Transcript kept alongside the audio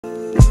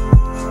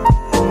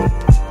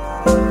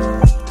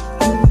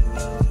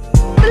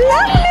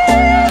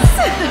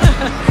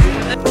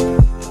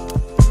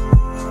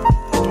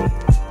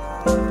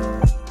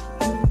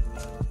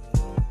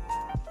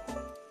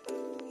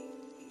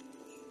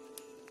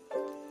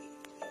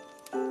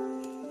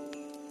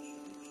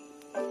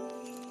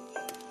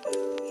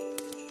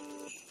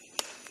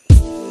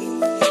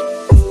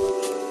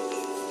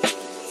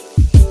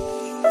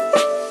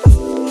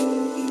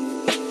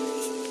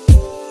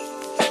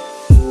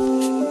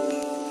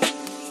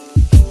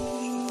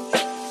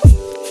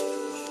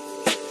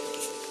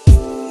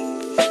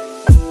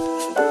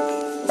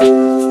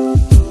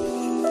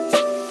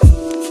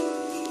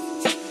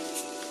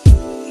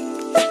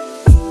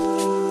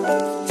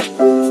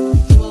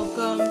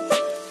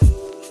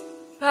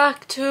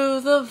back to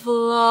the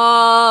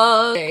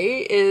vlog.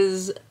 Today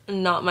is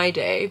not my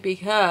day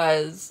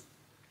because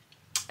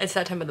it's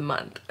that time of the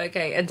month,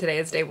 okay? And today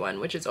is day one,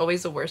 which is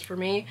always the worst for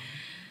me.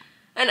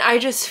 And I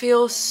just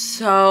feel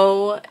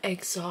so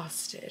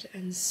exhausted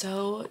and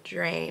so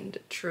drained,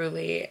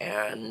 truly,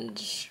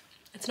 and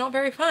it's not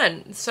very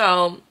fun.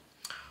 So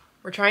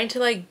we're trying to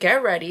like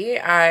get ready.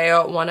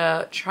 I want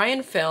to try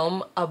and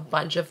film a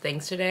bunch of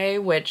things today,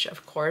 which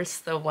of course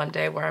the one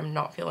day where I'm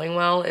not feeling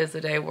well is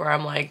the day where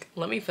I'm like,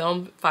 let me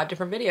film 5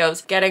 different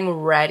videos. Getting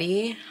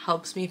ready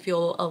helps me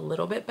feel a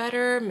little bit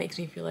better, makes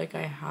me feel like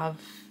I have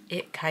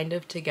it kind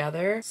of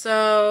together.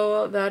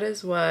 So that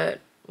is what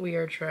we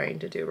are trying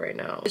to do right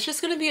now. It's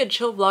just gonna be a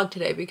chill vlog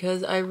today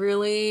because I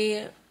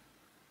really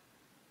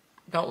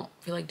don't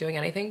feel like doing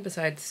anything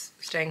besides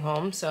staying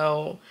home.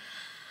 So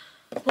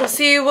we'll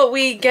see what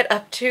we get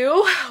up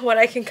to, what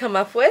I can come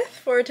up with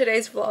for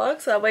today's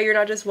vlog, so that way you're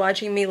not just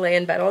watching me lay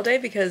in bed all day,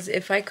 because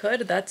if I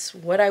could, that's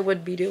what I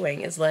would be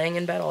doing, is laying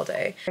in bed all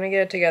day. I'm gonna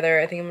get it together.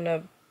 I think I'm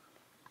gonna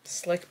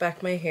slick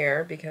back my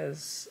hair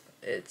because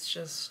it's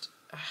just,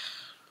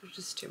 there's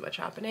just too much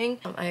happening.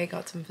 I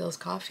got some Phil's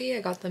coffee. I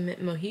got the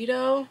mint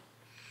mojito,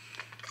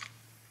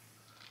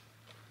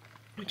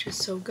 which is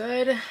so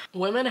good.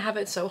 Women have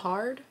it so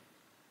hard.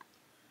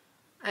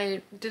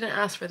 I didn't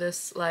ask for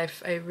this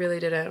life. I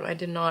really didn't. I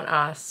did not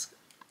ask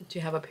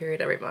to have a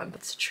period every month.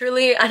 It's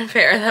truly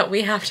unfair that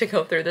we have to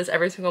go through this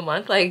every single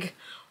month. Like,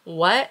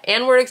 what?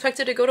 And we're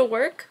expected to go to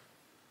work?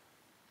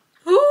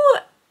 Who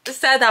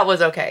said that was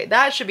okay?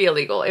 That should be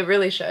illegal. It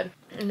really should.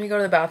 Let me go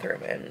to the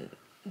bathroom and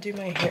do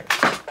my hair.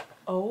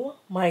 Oh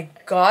my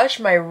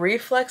gosh, my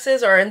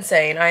reflexes are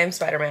insane. I am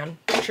Spider-Man.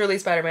 Truly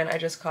Spider-Man. I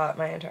just caught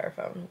my entire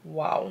phone.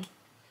 Wow.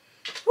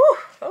 Whew,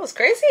 that was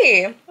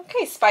crazy.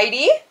 Okay,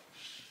 Spidey.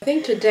 I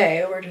think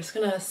today we're just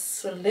gonna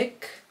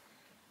slick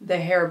the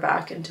hair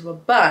back into a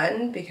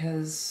bun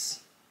because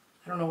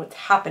I don't know what's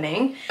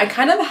happening. I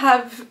kind of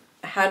have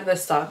had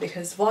this thought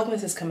because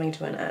Vlogmas is coming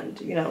to an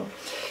end, you know,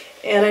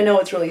 and I know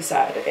it's really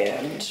sad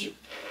and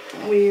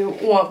we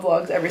want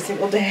vlogs every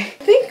single day.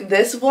 I think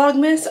this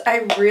Vlogmas,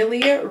 I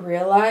really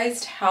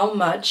realized how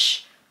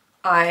much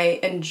I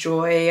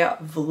enjoy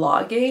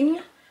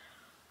vlogging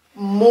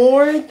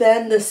more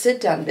than the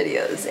sit-down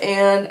videos.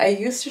 And I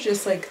used to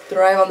just like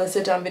thrive on the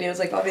sit-down videos.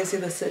 Like obviously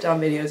the sit-down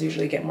videos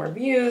usually get more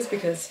views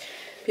because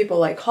people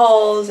like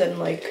hauls and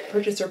like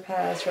purchase or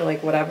pass or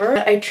like whatever.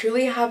 But I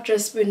truly have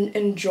just been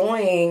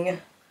enjoying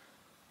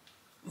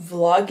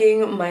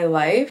vlogging my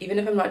life even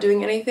if I'm not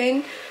doing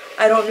anything.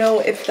 I don't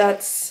know if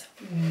that's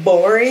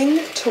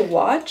boring to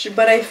watch,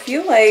 but I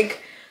feel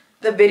like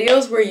the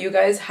videos where you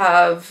guys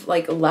have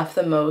like left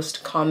the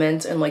most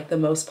comments and like the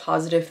most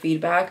positive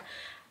feedback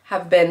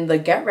have been the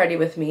Get Ready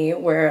With Me,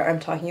 where I'm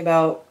talking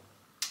about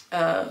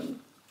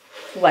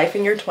life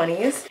in your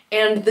 20s,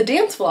 and the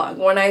dance vlog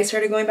when I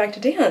started going back to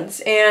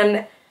dance.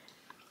 And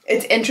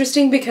it's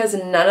interesting because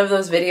neither of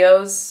those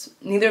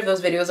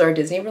videos are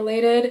Disney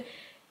related,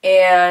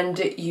 and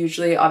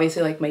usually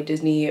obviously like my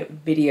Disney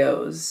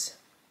videos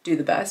do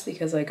the best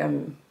because like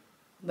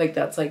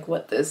that's like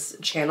what this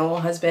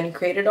channel has been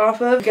created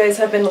off of. You guys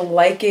have been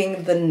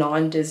liking the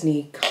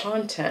non-Disney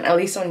content, at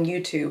least on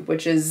YouTube,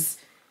 which is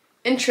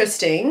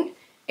interesting,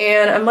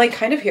 and I'm like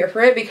kind of here for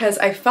it because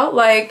I felt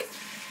like,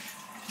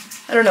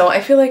 I don't know,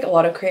 I feel like a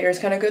lot of creators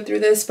kind of go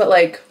through this, but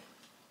like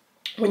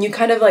when you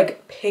kind of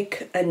like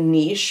pick a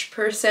niche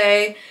per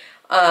se,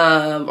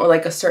 or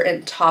like a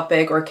certain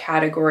topic or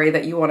category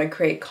that you want to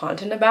create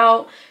content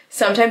about,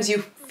 sometimes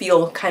you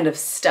feel kind of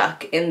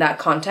stuck in that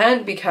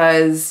content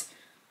because,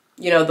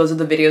 you know, those are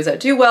the videos that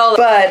do well.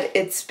 But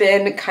it's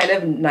been kind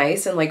of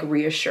nice and like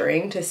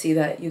reassuring to see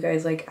that you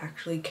guys like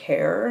actually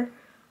care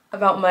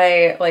about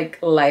my like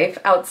life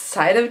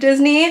outside of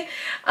Disney.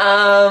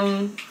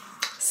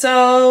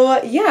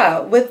 So yeah,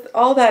 with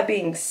all that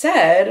being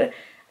said,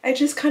 I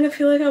just kind of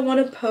feel like I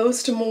want to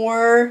post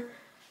more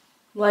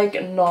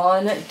like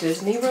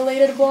non-Disney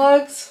related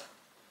vlogs.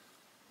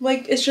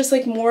 Like it's just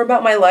like more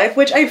about my life,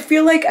 which I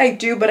feel like I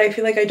do, but I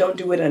feel like I don't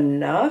do it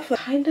enough. I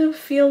kind of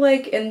feel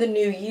like in the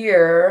new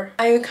year,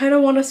 I kind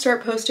of want to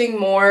start posting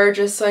more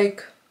just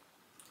like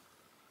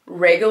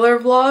regular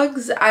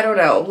vlogs. I don't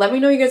know. Let me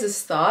know you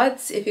guys'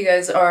 thoughts if you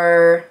guys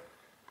are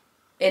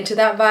into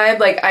that vibe.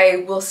 Like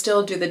I will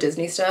still do the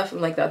Disney stuff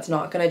and like that's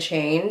not gonna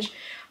change.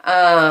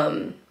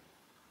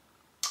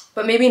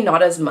 But maybe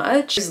not as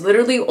much. There's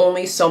literally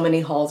only so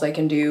many hauls I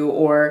can do,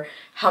 or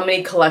how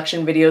many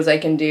collection videos I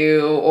can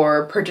do,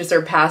 or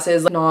purchaser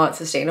passes. Not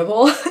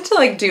sustainable to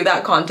like do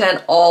that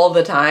content all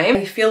the time.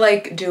 I feel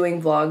like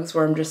doing vlogs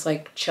where I'm just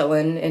like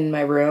chilling in my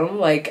room,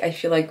 like I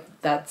feel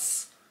like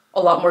that's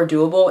a lot more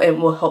doable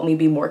and will help me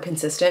be more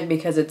consistent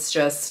because it's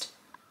just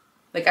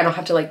like I don't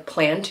have to like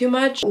plan too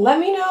much. Let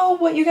me know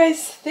what you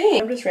guys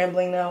think. I'm just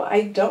rambling now.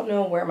 I don't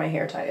know where my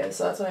hair tie is,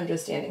 so that's why I'm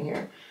just standing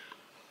here.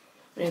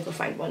 I need to go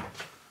find one.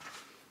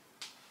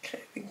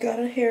 Okay, we got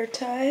a hair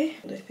tie.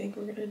 And I think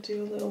we're gonna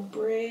do a little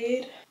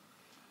braid.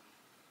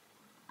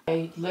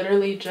 I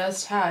literally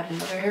just had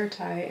another hair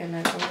tie and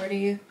I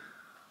already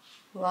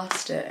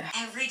Lost it.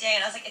 Every day,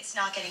 and I was like, it's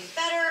not getting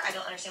better. I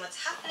don't understand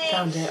what's happening.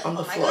 Found it on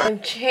the floor. I'm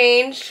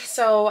changed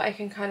so I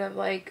can kind of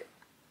like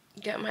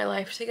get my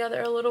life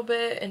together a little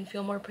bit and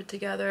feel more put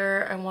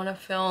together. I want to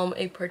film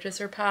a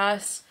purchaser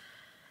pass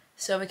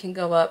so it can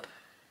go up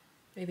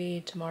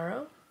maybe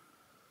tomorrow,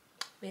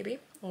 maybe,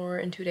 or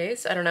in 2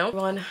 days. I don't know.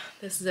 On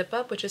this zip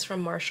up, which is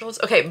from Marshall's.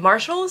 Okay,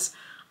 Marshall's.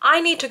 I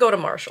need to go to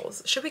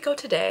Marshall's. Should we go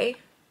today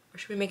or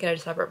should we make it a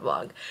separate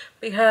vlog?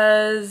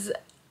 Because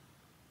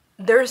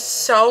there's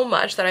so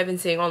much that I've been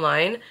seeing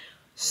online.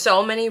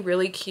 So many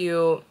really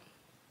cute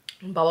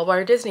bubble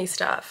bar Disney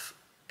stuff.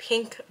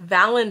 Pink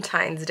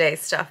Valentine's Day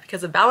stuff,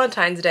 because the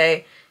Valentine's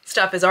Day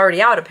stuff is already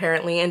out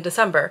apparently in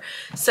December.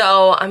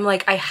 So I'm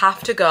like, I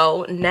have to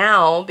go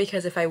now,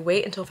 because if I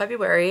wait until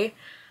February,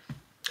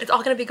 it's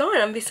all gonna be gone.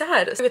 I'm gonna be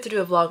sad. So we have to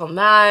do a vlog on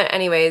that.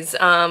 Anyways,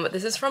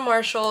 this is from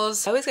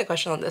Marshall's. I always get a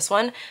question on this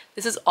one.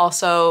 This is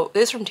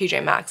from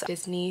TJ Maxx.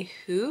 Disney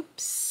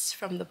hoops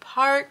from the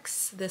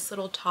parks. This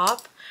little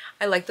top.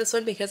 I like this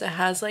one because it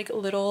has like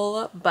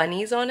little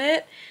bunnies on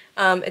it.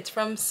 It's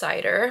from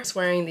Cider. It's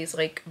wearing these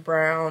like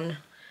brown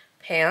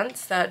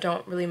pants that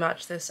don't really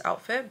match this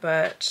outfit,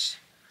 but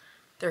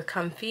they're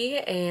comfy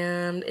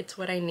and it's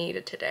what I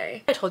needed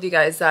today. I told you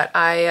guys that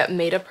I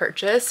made a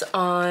purchase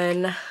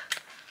on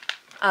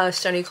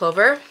Stoney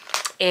Clover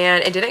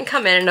and it didn't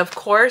come in, and of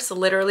course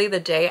literally the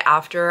day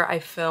after I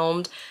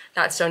filmed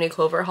that Stoney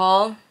Clover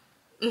haul,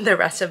 the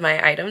rest of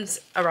my items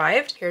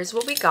arrived. Here's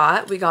what we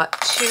got. We got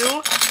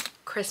 2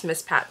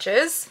 Christmas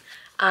patches.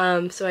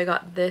 So I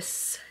got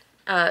this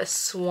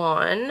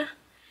swan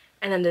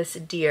and then this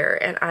deer,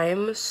 and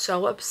I'm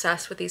so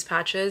obsessed with these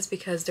patches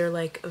because they're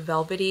like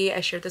velvety. I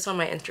shared this on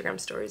my Instagram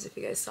stories if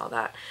you guys saw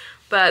that,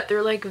 but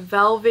they're like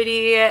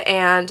velvety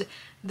and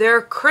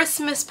they're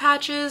Christmas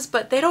patches,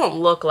 but they don't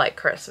look like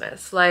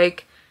Christmas.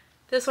 Like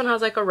this one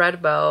has like a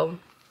red bow,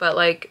 but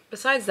like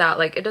besides that,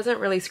 like it doesn't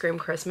really scream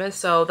Christmas,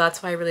 so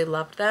that's why I really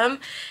loved them.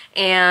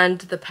 And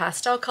the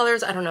pastel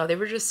colors, I don't know, they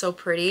were just so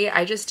pretty.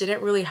 I just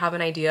didn't really have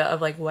an idea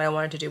of like what I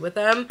wanted to do with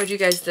them. I showed you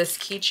guys this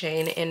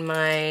keychain in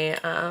my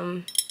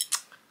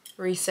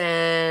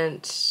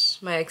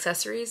my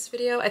accessories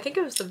video. I think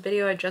it was the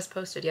video I just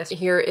posted yesterday.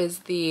 Here is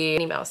the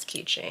Minnie Mouse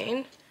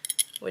keychain,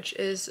 which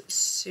is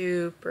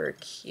super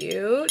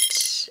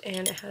cute,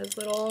 and it has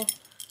little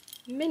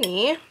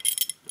Minnie.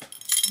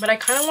 But I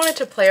kind of wanted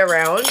to play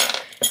around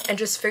and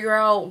just figure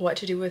out what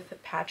to do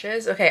with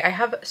patches. Okay, I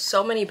have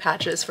so many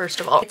patches, first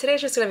of all. Today's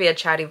just gonna be a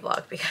chatty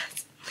vlog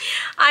because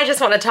I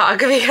just want to talk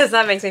because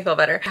that makes me feel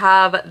better. I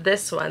have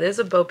this one. This is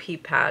a Bo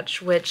Peep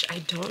patch, which I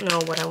don't know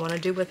what I want to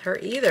do with her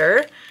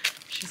either.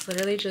 She's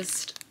literally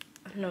just,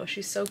 I don't know,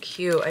 she's so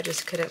cute. I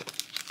just couldn't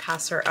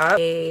pass her up.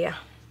 I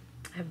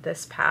have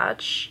this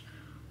patch,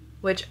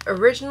 which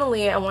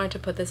originally I wanted to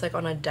put this like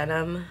on a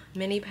denim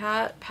mini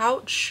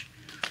pouch,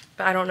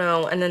 but I don't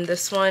know. And then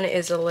this one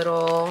is a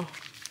little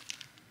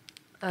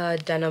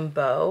denim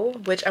bow,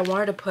 which I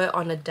wanted to put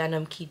on a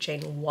denim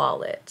keychain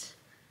wallet.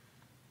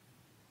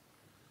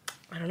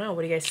 I don't know,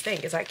 what do you guys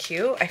think? Is that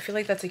cute? I feel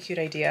like that's a cute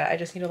idea. I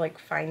just need to like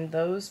find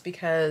those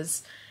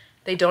because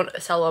they don't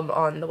sell them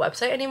on the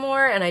website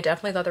anymore, and I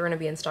definitely thought they were going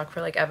to be in stock for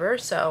like ever,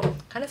 so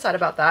kind of sad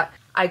about that.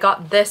 I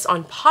got this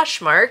on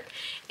Poshmark,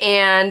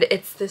 and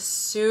it's this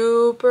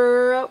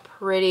super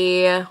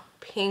pretty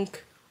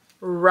pink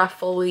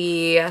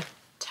ruffly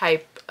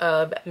type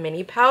of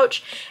mini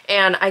pouch,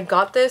 and I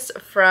got this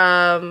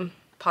from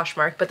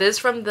Poshmark, but this is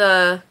from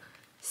the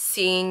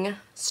Seeing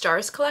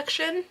Stars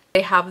collection.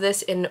 They have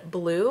this in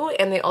blue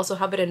and they also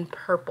have it in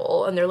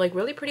purple, and they're like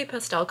really pretty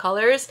pastel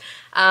colors,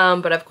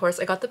 but of course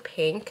I got the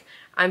pink.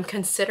 I'm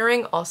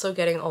considering also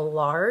getting a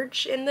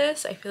large in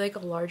this. I feel like a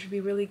large would be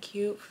really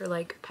cute for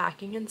like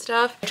packing and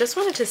stuff. I just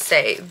wanted to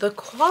say the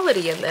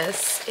quality in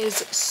this is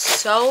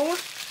so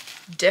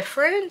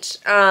different.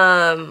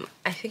 I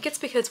think it's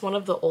because it's one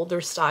of the older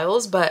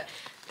styles, but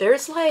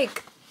there's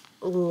like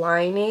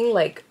lining,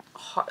 like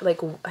I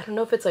don't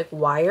know if it's like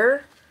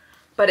wire,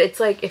 but it's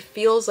like, it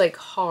feels like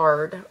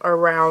hard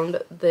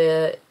around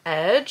the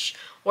edge,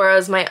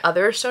 whereas my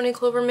other Stoney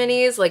Clover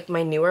minis, like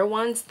my newer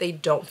ones, they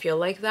don't feel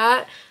like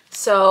that.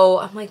 So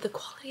I'm like, the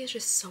quality is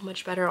just so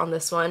much better on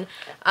this one.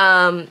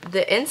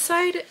 The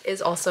inside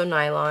is also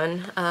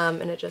nylon,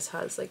 and it just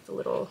has like the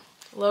little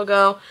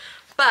logo,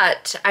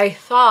 but I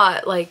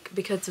thought like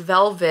because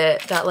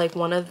velvet that like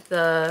one of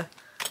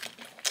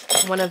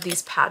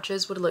these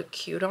patches would look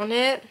cute on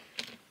it.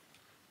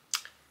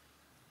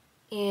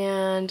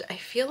 And I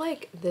feel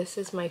like this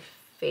is my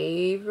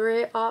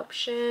favorite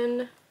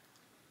option.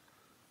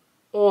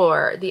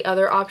 Or the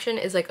other option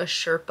is like a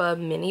Sherpa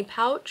mini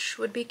pouch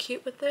would be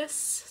cute with this.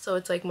 So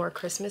it's like more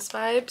Christmas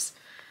vibes.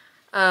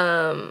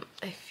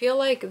 I feel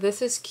like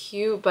this is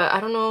cute, but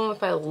I don't know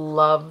if I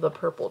love the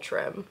purple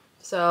trim.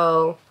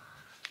 So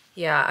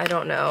yeah, I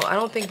don't know. I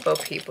don't think Bo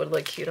Peep would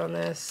look cute on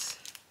this.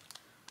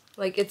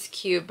 Like, it's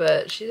cute,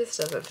 but she just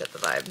doesn't fit the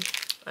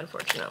vibe.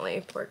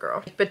 unfortunately. Poor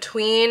girl.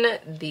 Between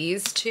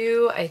these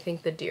two, I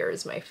think the deer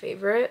is my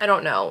favorite. I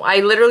don't know. I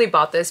literally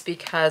bought this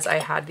because I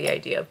had the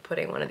idea of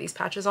putting one of these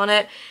patches on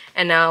it.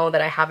 And now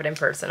that I have it in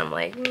person, I'm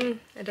like,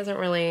 it doesn't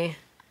really...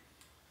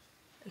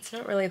 It's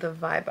not really the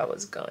vibe I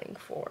was going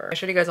for. I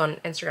showed you guys on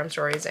Instagram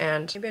stories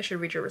and maybe I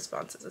should read your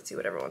responses. Let's see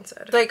what everyone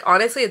said. Like,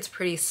 honestly, it's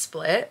pretty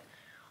split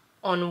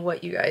on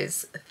what you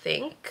guys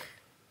think.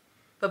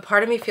 But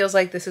part of me feels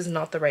like this is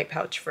not the right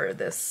pouch for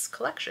this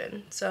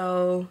collection.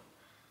 So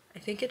I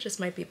think it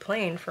just might be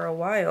plain for a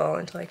while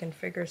until I can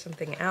figure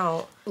something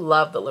out.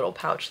 Love the little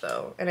pouch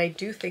though. And I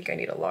do think I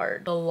need a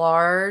large. The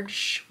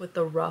large with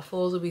the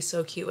ruffles would be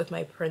so cute with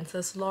my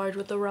princess large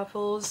with the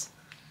ruffles.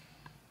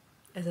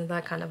 Isn't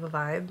that kind of a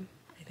vibe?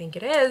 I think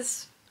it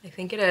is. I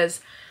think it is.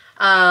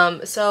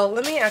 So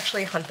let me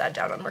actually hunt that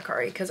down on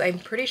Mercari because I'm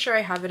pretty sure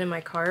I have it in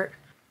my cart.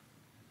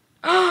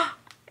 Oh,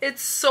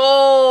 it's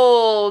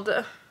sold.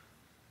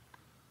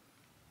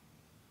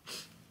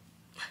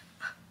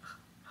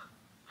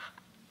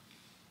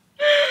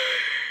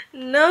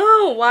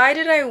 No, why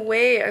did I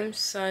wait? I'm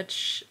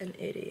such an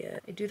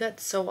idiot. I do that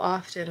so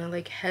often. I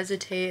like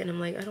hesitate and I'm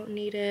like, I don't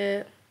need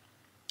it.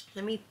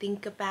 Let me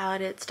think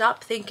about it.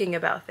 Stop thinking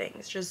about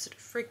things. Just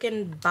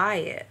freaking buy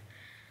it.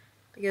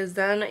 Because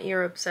then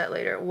you're upset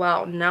later.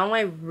 Wow, now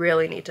I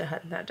really need to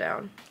hunt that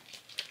down.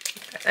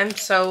 I'm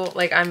so,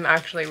 like, I'm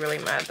actually really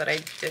mad that I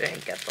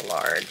didn't get the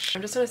large.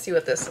 I'm just gonna see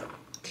what this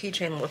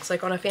keychain looks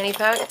like on a fanny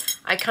pack.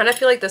 I kind of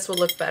feel like this will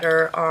look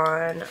better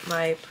on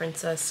my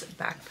princess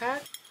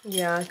backpack.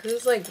 Yeah, because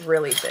it's like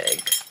really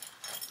big.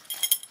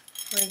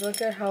 Like,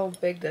 look at how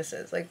big this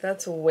is. Like,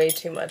 that's way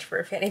too much for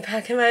a fanny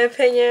pack in my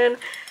opinion.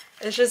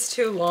 It's just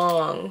too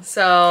long.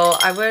 So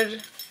I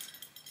would,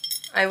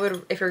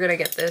 if you're gonna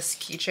get this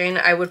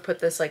keychain, I would put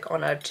this like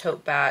on a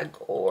tote bag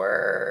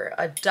or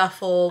a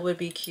duffel would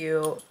be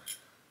cute,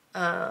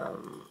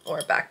 or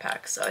a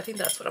backpack. So I think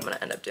that's what I'm gonna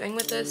end up doing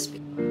with this.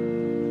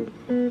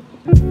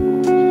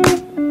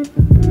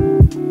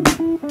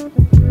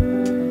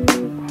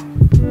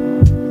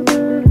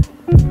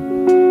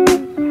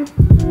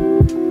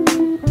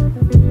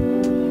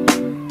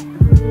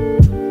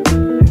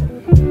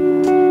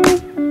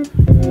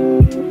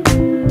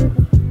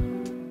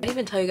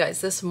 Tell you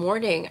guys, this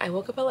morning I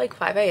woke up at like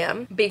 5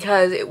 a.m.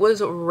 because it was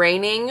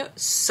raining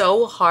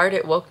so hard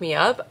it woke me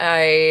up.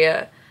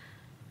 I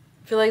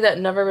feel like that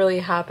never really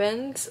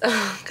happens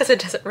because it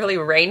doesn't really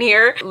rain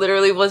here. It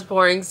literally was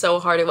pouring so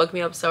hard it woke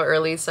me up so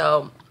early,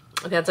 so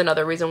that's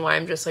another reason why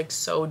I'm just like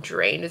so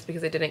drained, is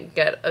because I didn't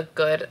get a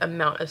good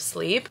amount of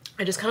sleep.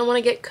 I just kind of want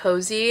to get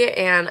cozy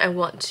and I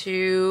want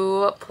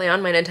to play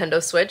on my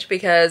Nintendo Switch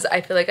because I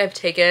feel like I've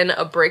taken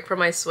a break from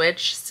my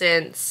Switch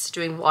since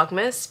doing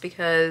vlogmas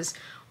because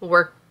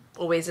work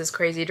always is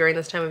crazy during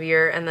this time of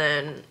year, and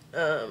then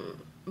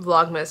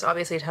vlogmas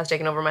obviously has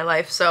taken over my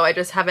life, so I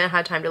just haven't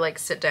had time to like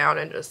sit down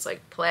and just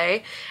like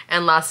play.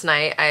 And last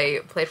night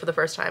I played for the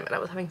first time and I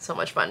was having so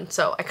much fun,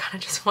 so I kind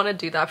of just want to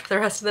do that for the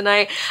rest of the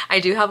night.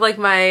 I do have like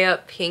my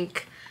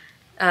pink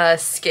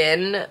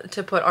skin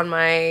to put on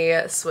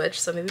my Switch,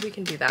 so maybe we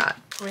can do that.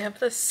 We have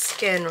the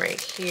skin right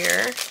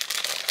here.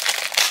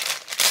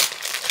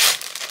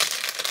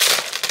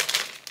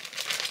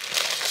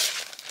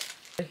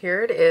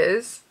 Here it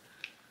is.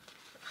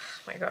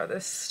 Oh my god,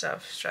 this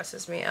stuff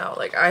stresses me out.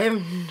 Like, I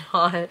am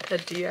not a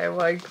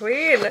DIY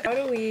queen. How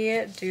do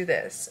we do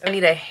this? I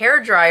need a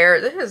hair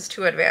dryer. This is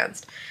too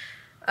advanced.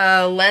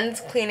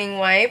 Lens cleaning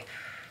wipe,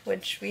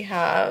 which we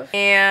have,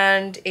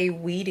 and a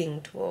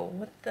weeding tool.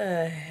 What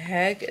the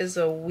heck is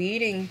a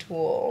weeding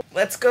tool?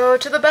 Let's go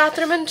to the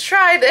bathroom and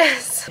try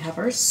this. We have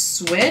our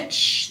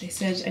Switch. They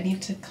said I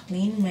need to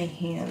clean my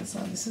hands.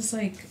 Now, this is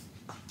like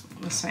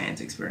a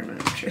science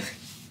experiment, actually.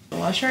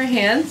 Wash our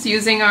hands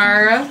using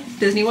our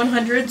Disney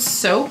 100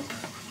 soap.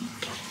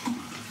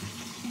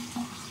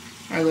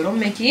 Our little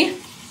Mickey.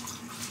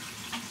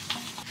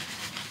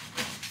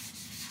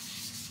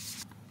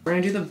 We're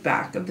gonna do the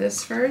back of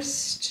this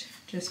first,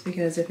 just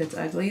because if it's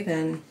ugly,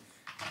 then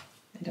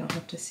I don't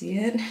have to see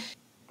it.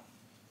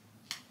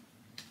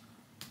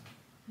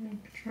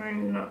 I'm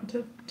trying not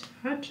to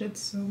touch it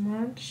so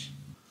much.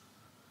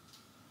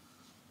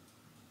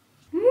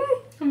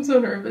 I'm so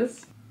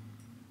nervous.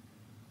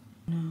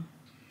 No.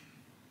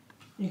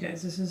 You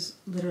guys, this is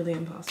literally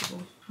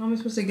impossible. How am I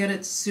supposed to get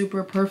it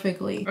super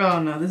perfectly?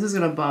 Oh no, this is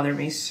gonna bother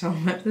me so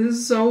much. This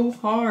is so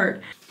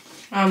hard.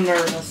 I'm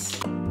nervous.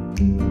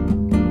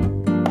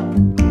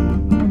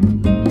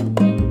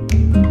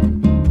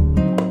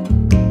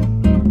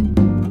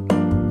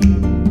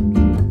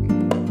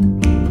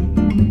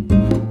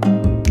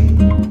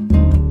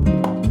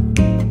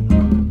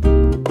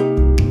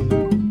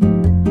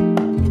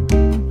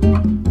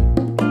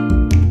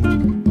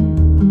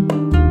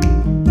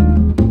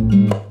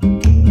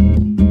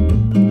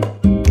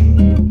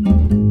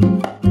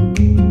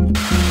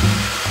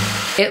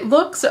 It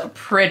looks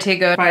pretty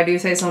good, if I do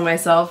say so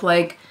myself.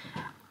 Like,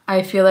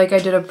 I feel like I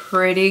did a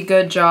pretty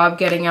good job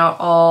getting out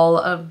all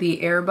of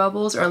the air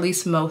bubbles, or at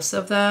least most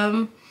of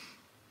them.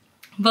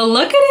 But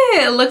look at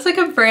it, it looks like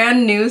a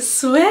brand new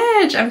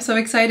Switch. I'm so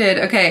excited.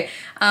 Okay,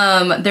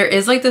 there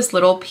is like this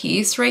little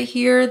piece right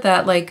here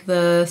that like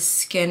the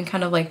skin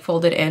kind of like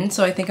folded in.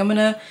 So I think I'm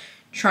gonna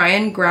try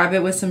and grab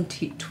it with some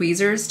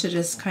tweezers to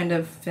just kind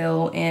of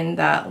fill in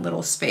that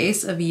little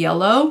space of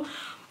yellow.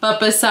 But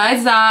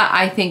besides that,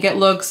 I think it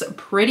looks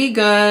pretty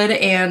good,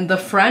 and the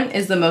front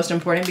is the most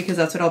important because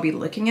that's what I'll be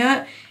looking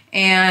at.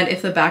 And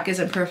if the back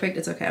isn't perfect,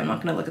 it's okay. I'm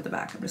not gonna look at the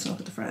back, I'm just gonna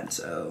look at the front.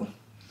 So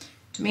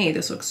to me,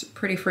 this looks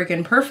pretty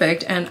freaking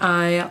perfect, and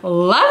I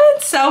love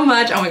it so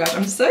much. Oh my gosh,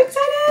 I'm so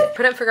excited.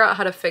 Couldn't figure out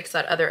how to fix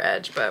that other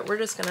edge, but we're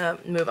just gonna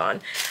move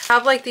on. I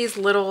have like these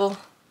little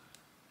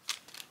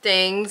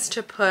things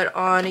to put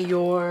on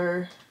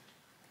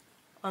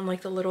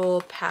like the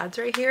little pads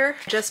right here.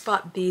 I just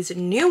bought these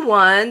new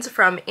ones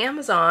from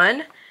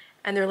Amazon,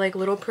 and they're like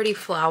little pretty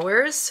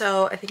flowers.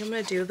 So I think I'm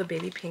gonna do the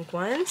baby pink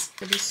ones.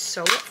 It'll be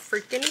so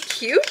freaking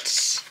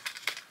cute.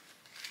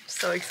 I'm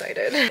so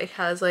excited. It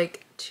has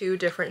like 2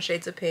 different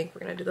shades of pink.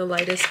 We're gonna do the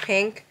lightest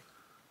pink.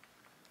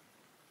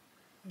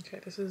 Okay,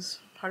 this is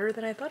harder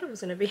than I thought it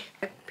was gonna be.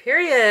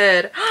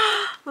 Period.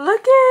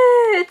 Look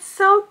it, it's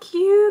so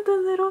cute, the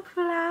little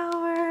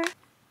flower.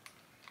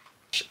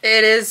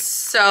 It is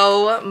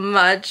so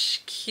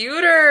much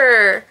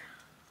cuter.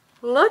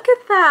 Look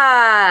at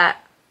that.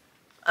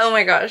 Oh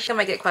my gosh, I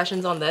might get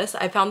questions on this.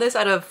 I found this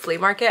at a flea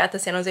market, at the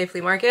San Jose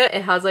flea market.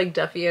 It has like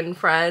Duffy and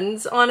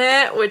Friends on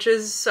it, which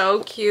is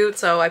so cute.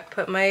 So I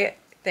put my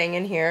thing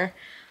in here,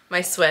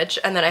 my Switch,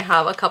 and then I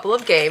have a couple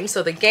of games.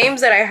 So the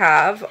games that I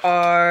have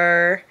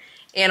are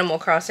Animal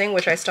Crossing,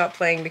 which I stopped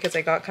playing because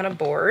I got kind of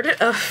bored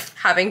of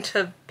having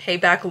to pay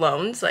back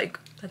loans. Like,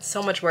 that's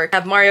so much work. I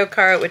have Mario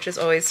Kart, which is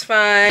always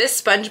fun.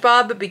 This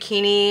SpongeBob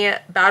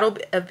Battle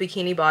of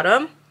Bikini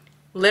Bottom.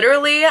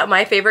 Literally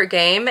my favorite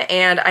game,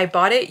 and I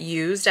bought it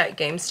used at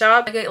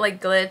GameStop. I get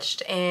like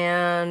glitched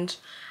and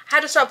I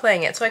had to stop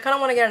playing it. So I kind of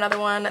want to get another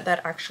one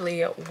that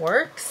actually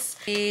works.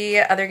 The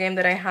other game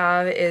that I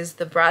have is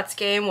the Bratz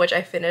game, which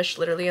I finished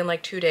literally in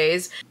like 2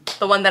 days.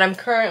 The one that I'm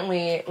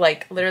currently,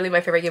 like literally my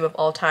favorite game of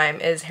all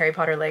time is Harry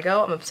Potter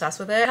Lego. I'm obsessed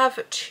with it. I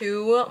have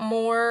 2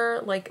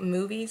 more like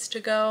movies to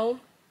go.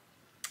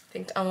 I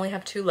think I only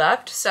have 2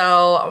 left,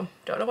 so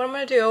don't know what I'm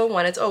gonna do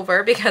when it's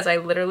over because I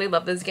literally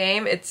love this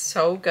game. It's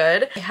so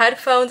good. The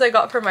headphones I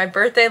got for my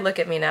birthday, look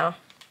at me now.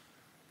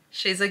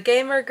 She's a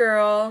gamer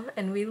girl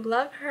and we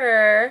love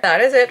her.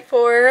 That is it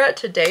for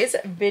today's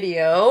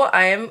video.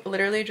 I am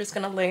literally just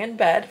gonna lay in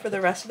bed for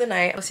the rest of the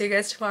night. I'll see you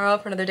guys tomorrow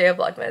for another day of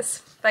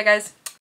Vlogmas. Bye guys.